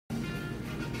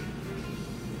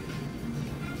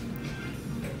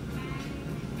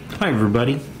Hi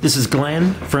everybody, this is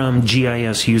Glenn from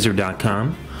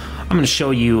GISuser.com. I'm going to show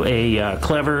you a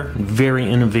clever, very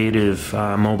innovative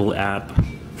mobile app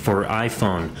for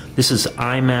iPhone. This is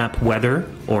iMapWeather,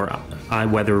 or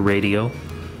iWeather Radio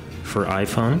for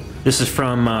iPhone. This is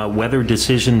from Weather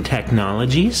Decision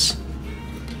Technologies.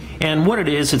 And what it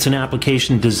is, it's an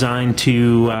application designed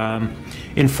to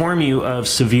inform you of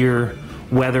severe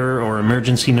weather or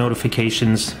emergency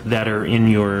notifications that are in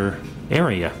your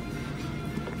area.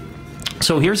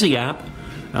 So here's the app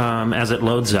as it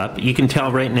loads up. You can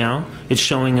tell right now it's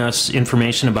showing us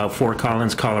information about Fort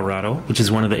Collins, Colorado, which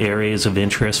is one of the areas of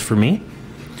interest for me.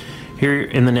 Here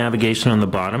in the navigation on the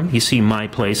bottom, you see My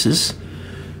Places.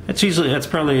 That's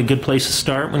probably a good place to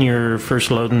start when you're first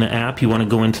loading the app. You want to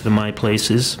go into the My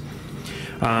Places.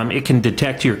 It can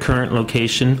detect your current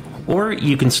location, or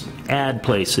you can add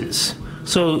places.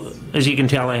 So as you can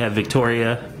tell, I have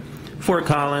Victoria, Fort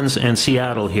Collins, and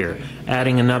Seattle here.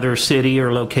 Adding another city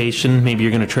or location, maybe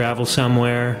you're going to travel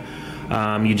somewhere,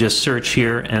 you just search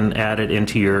here and add it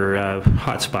into your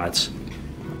hotspots.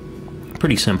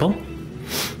 Pretty simple.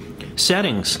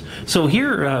 Settings. So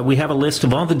here we have a list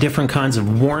of all the different kinds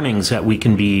of warnings that we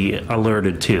can be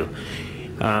alerted to.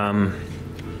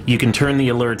 You can turn the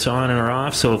alerts on or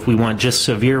off, so if we want just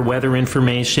severe weather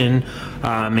information,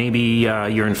 maybe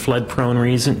you're in flood-prone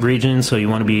regions, so you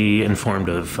want to be informed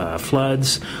of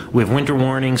floods. We have winter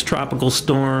warnings, tropical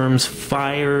storms,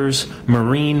 fires,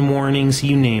 marine warnings,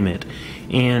 you name it.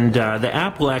 And the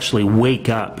app will actually wake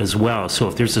up as well, so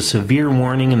if there's a severe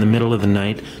warning in the middle of the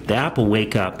night, the app will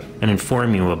wake up and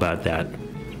inform you about that.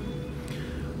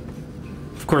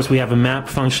 Of course, we have a map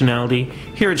functionality.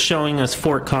 Here it's showing us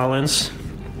Fort Collins.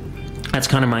 That's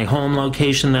kind of my home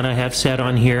location that I have set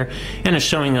on here, and it's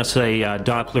showing us a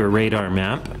Doppler radar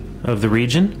map of the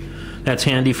region. That's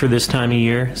handy for this time of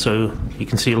year, so you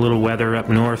can see a little weather up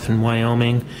north in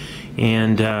Wyoming,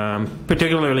 and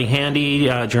particularly handy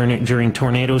during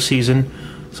tornado season,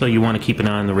 so you want to keep an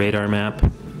eye on the radar map.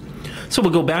 So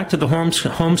we'll go back to the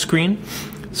home screen.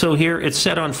 So here it's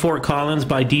set on Fort Collins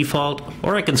by default,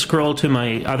 or I can scroll to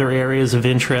my other areas of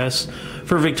interest.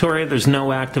 For Victoria, there's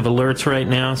no active alerts right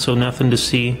now, so nothing to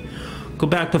see. Go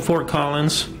back to Fort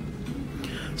Collins.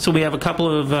 So we have a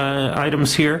couple of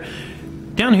items here.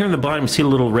 Down here in the bottom, you see a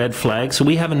little red flag, so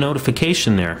we have a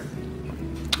notification there.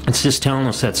 It's just telling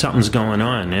us that something's going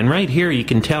on. And right here you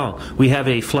can tell we have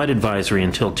a flood advisory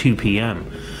until 2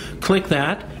 p.m. Click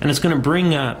that, and it's going to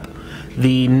bring up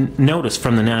the notice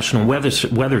from the National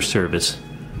Weather Service.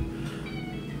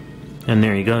 And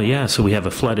there you go, yeah, so we have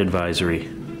a flood advisory.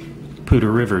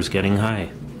 Poudre River's getting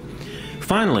high.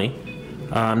 Finally,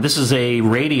 this is a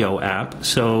radio app,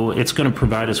 so it's going to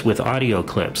provide us with audio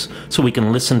clips so we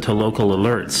can listen to local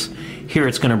alerts. Here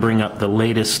it's going to bring up the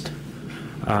latest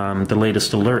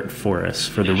alert for us,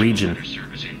 for the region.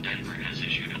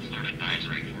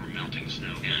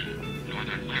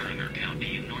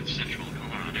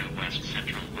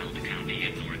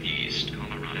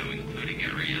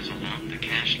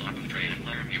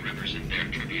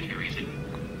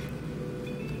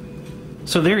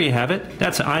 So there you have it.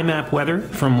 That's iMapWeather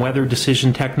from Weather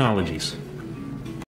Decision Technologies.